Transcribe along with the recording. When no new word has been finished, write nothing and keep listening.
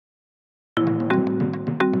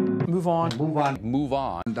Move on. Move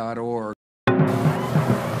on. MoveOn.org.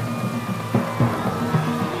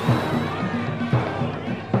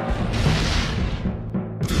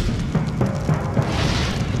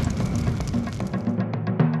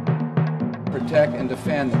 Protect and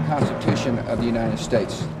defend the Constitution of the United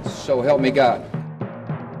States. So help me God.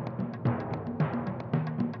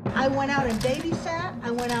 I went out and babysat,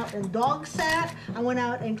 I went out and dog sat, I went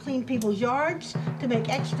out and cleaned people's yards to make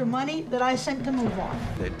extra money that I sent to Move On.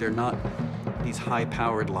 They're not these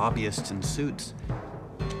high-powered lobbyists in suits.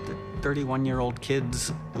 They're 31-year-old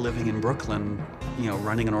kids living in Brooklyn, you know,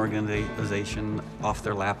 running an organization off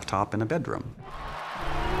their laptop in a bedroom.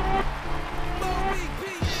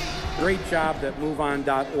 Great job that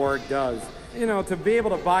MoveOn.org does. You know, to be able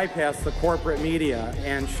to bypass the corporate media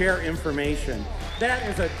and share information, that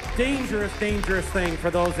is a dangerous, dangerous thing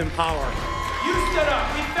for those in power. You stood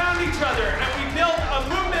up, we found each other, and we built